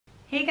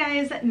Hey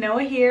guys,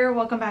 Noah here.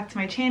 Welcome back to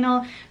my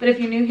channel. But if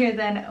you're new here,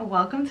 then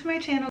welcome to my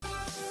channel.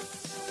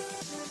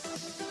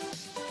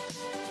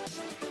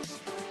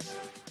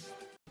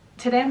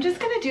 Today I'm just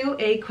gonna do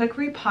a quick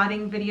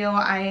repotting video.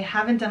 I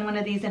haven't done one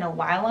of these in a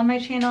while on my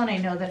channel, and I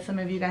know that some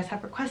of you guys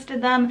have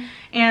requested them.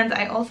 And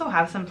I also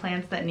have some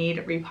plants that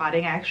need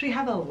repotting. I actually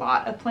have a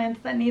lot of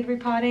plants that need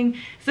repotting.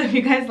 So if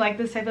you guys like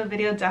this type of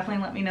video,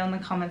 definitely let me know in the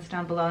comments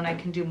down below and I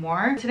can do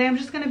more. Today I'm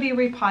just gonna be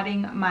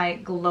repotting my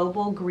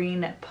global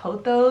green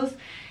pothos.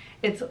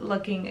 It's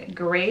looking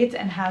great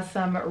and has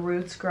some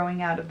roots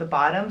growing out of the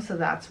bottom, so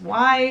that's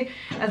why,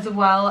 as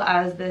well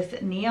as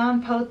this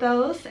neon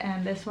pothos,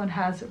 and this one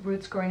has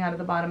roots growing out of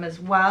the bottom as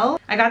well.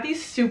 I got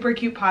these super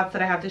cute pots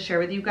that I have to share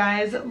with you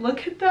guys.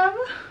 Look at them.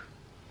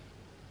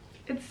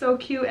 It's so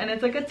cute, and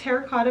it's like a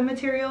terracotta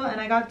material,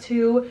 and I got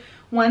two.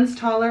 One's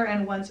taller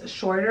and one's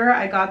shorter.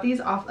 I got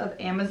these off of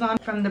Amazon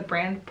from the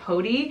brand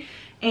Poti,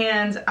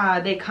 and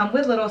they come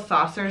with little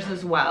saucers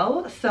as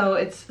well. So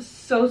it's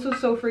so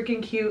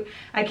freaking cute.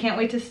 I can't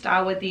wait to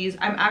style with these.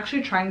 I'm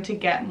actually trying to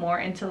get more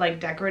into like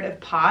decorative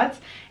pots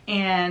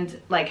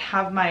and like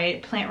have my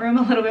plant room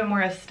a little bit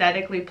more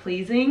aesthetically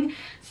pleasing.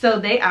 So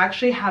they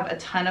actually have a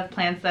ton of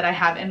plants that I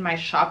have in my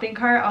shopping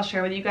cart. I'll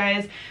share with you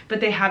guys, but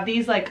they have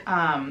these like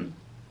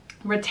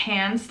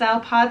rattan style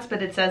pots,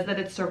 but it says that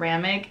it's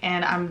ceramic,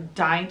 and I'm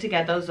dying to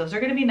get those. Those are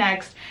going to be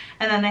next.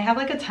 And then they have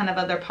like a ton of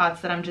other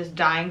pots that I'm just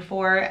dying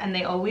for, and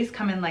they always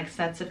come in like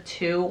sets of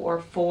 2 or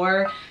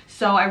 4,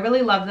 so I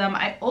really love them.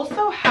 I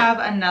also have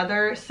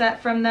another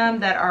set from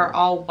them that are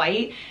all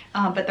white,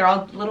 but they're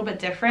all a little bit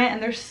different,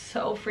 and they're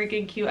so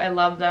freaking cute. I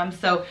love them.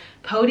 So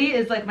Poti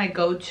is like my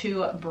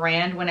go-to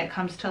brand when it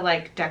comes to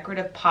like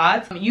decorative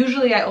pots.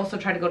 Usually I also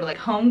try to go to like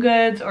Home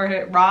Goods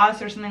or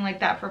Ross or something like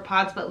that for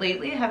pots, but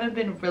lately I haven't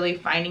been really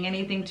finding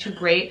anything too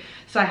great,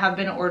 so I have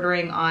been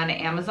ordering on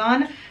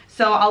Amazon.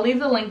 So I'll leave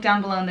the link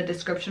down below in the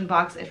description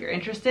box if you're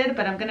interested,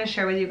 but I'm going to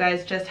share with you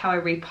guys just how I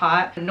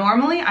repot.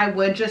 Normally I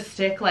would just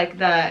stick like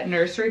the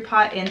nursery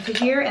pot into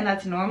here, and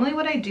that's normally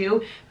what I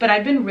do, but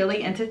I've been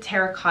really into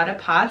terracotta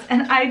pots,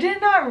 and I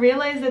did not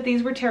realize that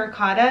these were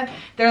terracotta.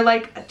 They're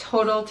like a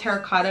total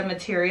terracotta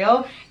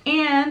material,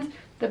 and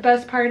the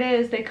best part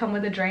is they come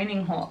with a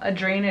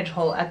drainage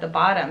hole at the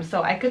bottom,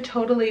 so I could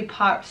totally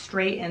pot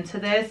straight into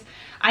this.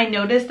 I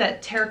noticed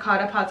that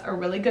terracotta pots are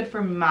really good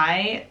for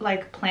my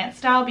like plant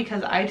style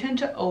because I tend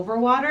to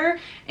overwater,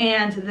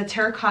 and the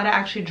terracotta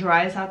actually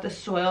dries out the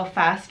soil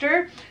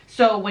faster.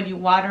 So when you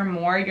water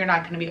more, you're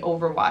not going to be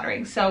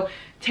overwatering. So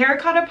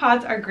terracotta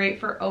pots are great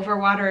for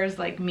overwaterers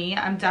like me.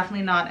 I'm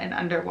definitely not an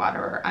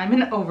underwaterer. I'm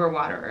an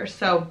overwaterer.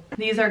 So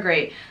these are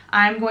great.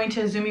 I'm going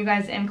to zoom you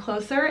guys in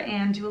closer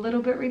and do a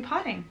little bit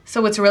repotting.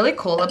 So what's really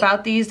cool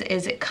about these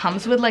is it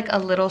comes with like a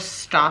little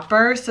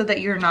stopper so that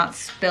you're not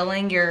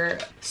spilling your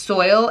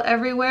soil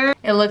everywhere.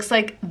 It looks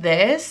like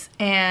this,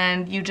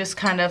 and you just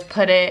kind of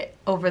put it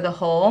over the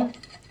hole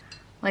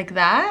like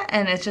that,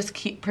 and it just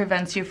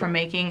prevents you from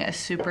making a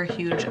super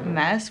huge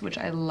mess, which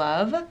I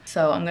love.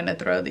 So I'm gonna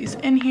throw these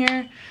in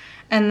here,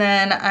 and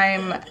then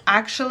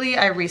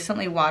I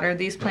recently watered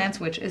these plants,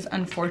 which is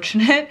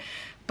unfortunate,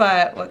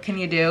 but what can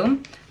you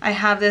do? I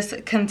have this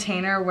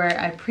container where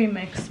I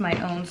pre-mix my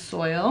own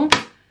soil,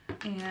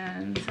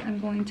 and I'm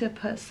going to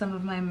put some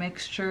of my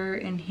mixture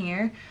in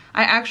here.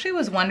 I actually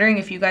was wondering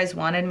if you guys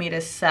wanted me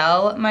to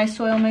sell my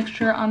soil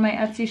mixture on my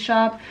Etsy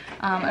shop.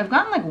 I've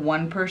gotten like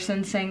one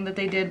person saying that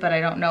they did, but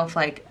I don't know if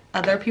like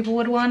other people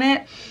would want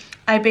it.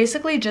 I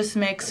basically just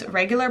mix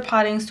regular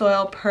potting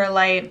soil,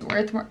 perlite,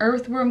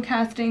 earthworm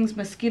castings,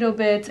 mosquito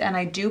bits, and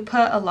I do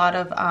put a lot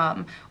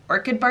of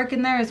orchid bark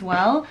in there as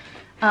well.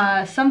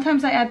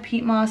 Sometimes I add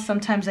peat moss,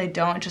 sometimes I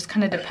don't. It just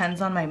kind of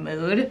depends on my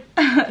mood.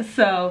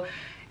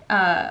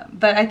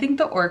 But I think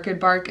the orchid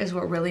bark is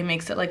what really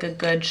makes it like a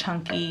good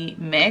chunky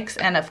mix,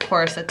 and of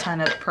course a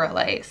ton of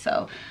perlite.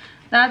 So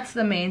that's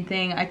the main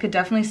thing. I could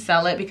definitely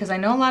sell it because I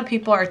know a lot of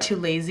people are too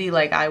lazy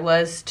like I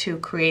was to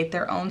create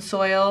their own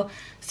soil.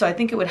 So I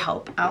think it would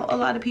help out a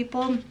lot of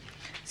people.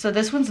 So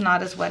this one's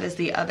not as wet as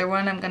the other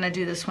one. I'm gonna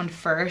do this one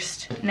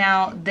first.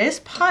 Now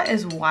this pot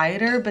is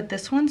wider, but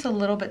this one's a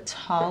little bit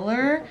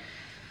taller.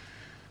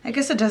 I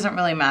guess it doesn't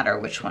really matter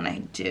which one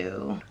I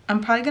do.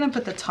 I'm probably gonna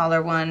put the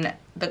taller one,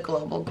 the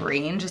global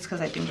green, just because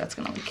I think that's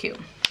gonna look cute.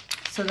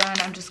 So then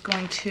I'm just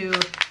going to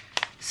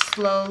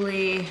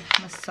slowly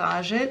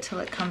massage it till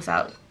it comes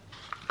out.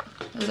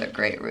 Those are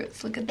great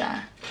roots, look at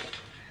that.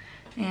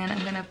 And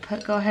I'm gonna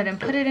go ahead and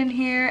put it in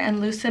here and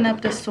loosen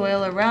up the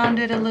soil around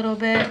it a little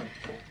bit.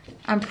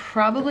 I'm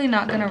probably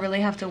not gonna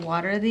really have to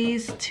water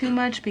these too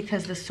much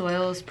because the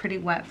soil is pretty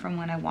wet from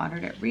when I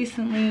watered it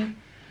recently.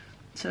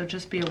 So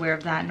just be aware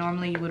of that.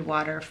 Normally you would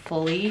water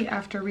fully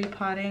after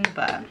repotting,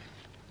 but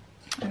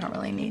I don't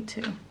really need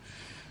to.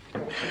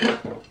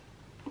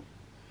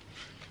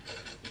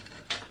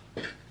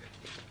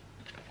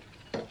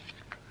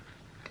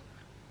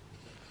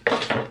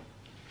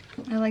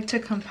 I like to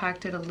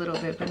compact it a little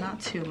bit, but not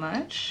too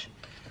much.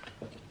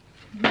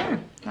 Yeah,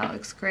 that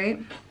looks great.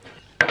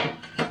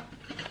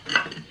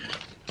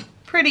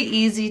 Pretty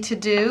easy to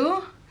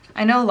do.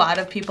 I know a lot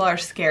of people are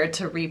scared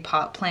to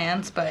repot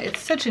plants, but it's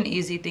such an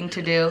easy thing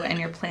to do and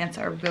your plants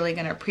are really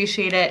gonna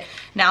appreciate it.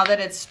 Now that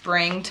it's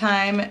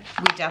springtime,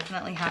 we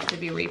definitely have to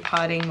be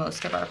repotting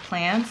most of our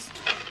plants.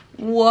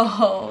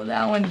 Whoa,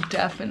 that one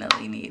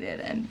definitely needed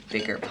a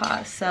bigger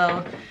pot.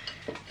 So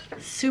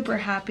super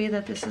happy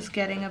that this is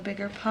getting a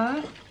bigger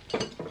pot.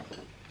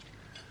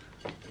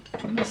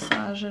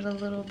 Massage it a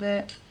little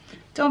bit.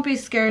 Don't be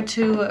scared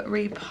to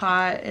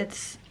repot.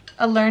 It's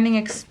a learning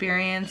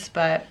experience,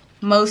 but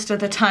most of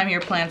the time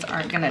your plants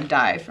aren't gonna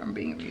die from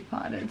being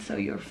repotted, so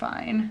you're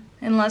fine.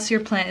 Unless your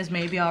plant is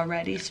maybe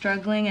already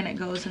struggling and it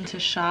goes into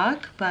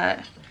shock,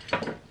 but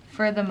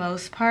for the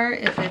most part,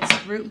 if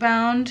it's root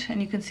bound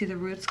and you can see the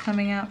roots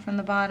coming out from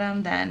the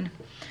bottom, then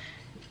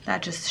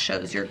that just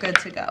shows you're good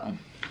to go.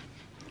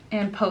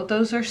 And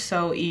pothos are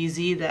so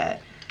easy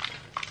that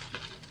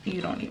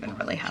you don't even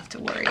really have to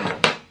worry.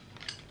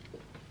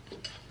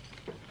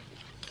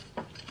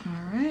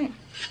 All right.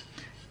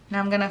 Now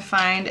I'm gonna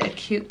find a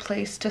cute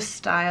place to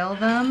style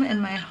them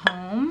in my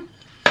home.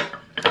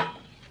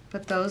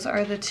 But those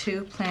are the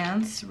two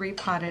plants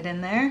repotted in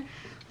there.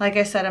 Like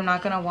I said, I'm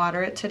not gonna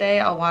water it today.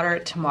 I'll water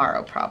it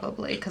tomorrow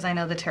probably, because I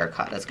know the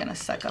terracotta is gonna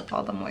suck up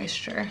all the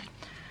moisture.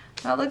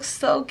 That looks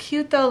so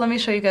cute though. Let me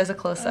show you guys a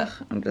close-up.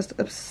 I'm just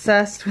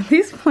obsessed with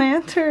these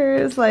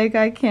planters. Like,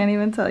 I can't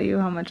even tell you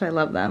how much I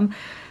love them.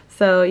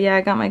 So yeah,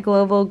 I got my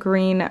global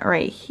green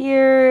right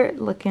here,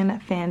 looking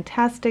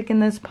fantastic in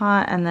this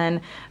pot. And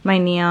then my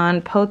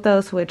neon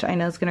pothos, which I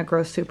know is gonna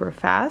grow super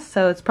fast.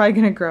 So it's probably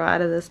gonna grow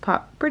out of this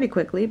pot pretty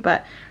quickly,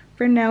 but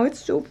for now it's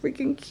so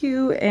freaking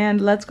cute.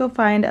 And let's go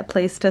find a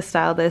place to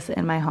style this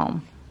in my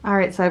home. All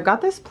right, so I've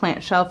got this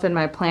plant shelf in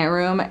my plant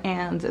room,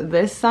 and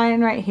this sign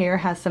right here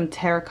has some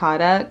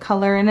terracotta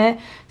color in it.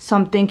 So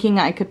I'm thinking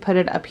I could put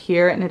it up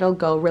here and it'll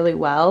go really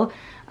well.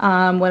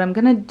 What I'm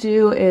gonna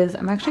do is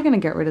I'm actually gonna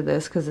get rid of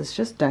this because it's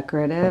just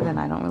decorative and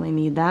I don't really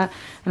need that.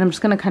 And I'm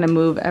just gonna kind of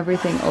move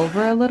everything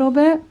over a little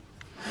bit.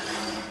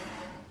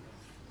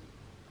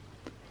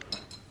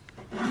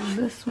 Move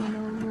this one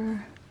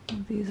over,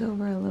 move these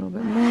over a little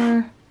bit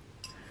more.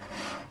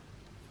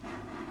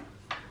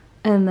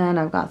 And then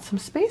I've got some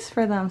space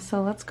for them,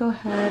 so let's go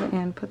ahead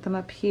and put them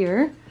up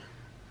here.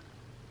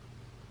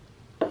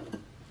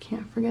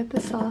 Can't forget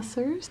the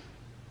saucers.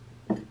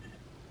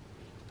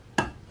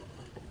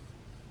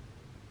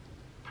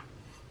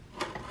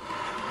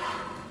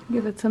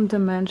 Give it some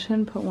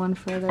dimension, put one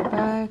further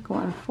back,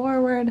 one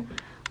forward.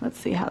 Let's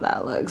see how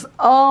that looks.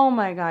 Oh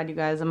my God, you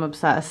guys, I'm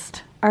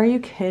obsessed. Are you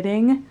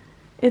kidding?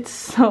 It's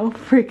so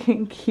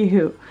freaking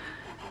cute.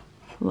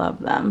 Love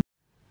them.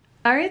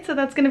 All right, so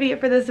that's gonna be it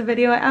for this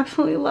video. I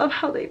absolutely love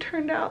how they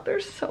turned out.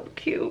 They're so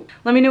cute.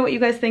 Let me know what you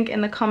guys think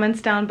in the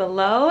comments down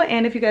below.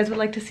 And if you guys would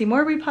like to see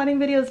more repotting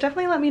videos,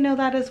 definitely let me know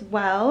that as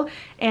well.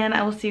 And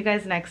I will see you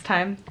guys next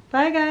time.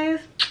 Bye guys.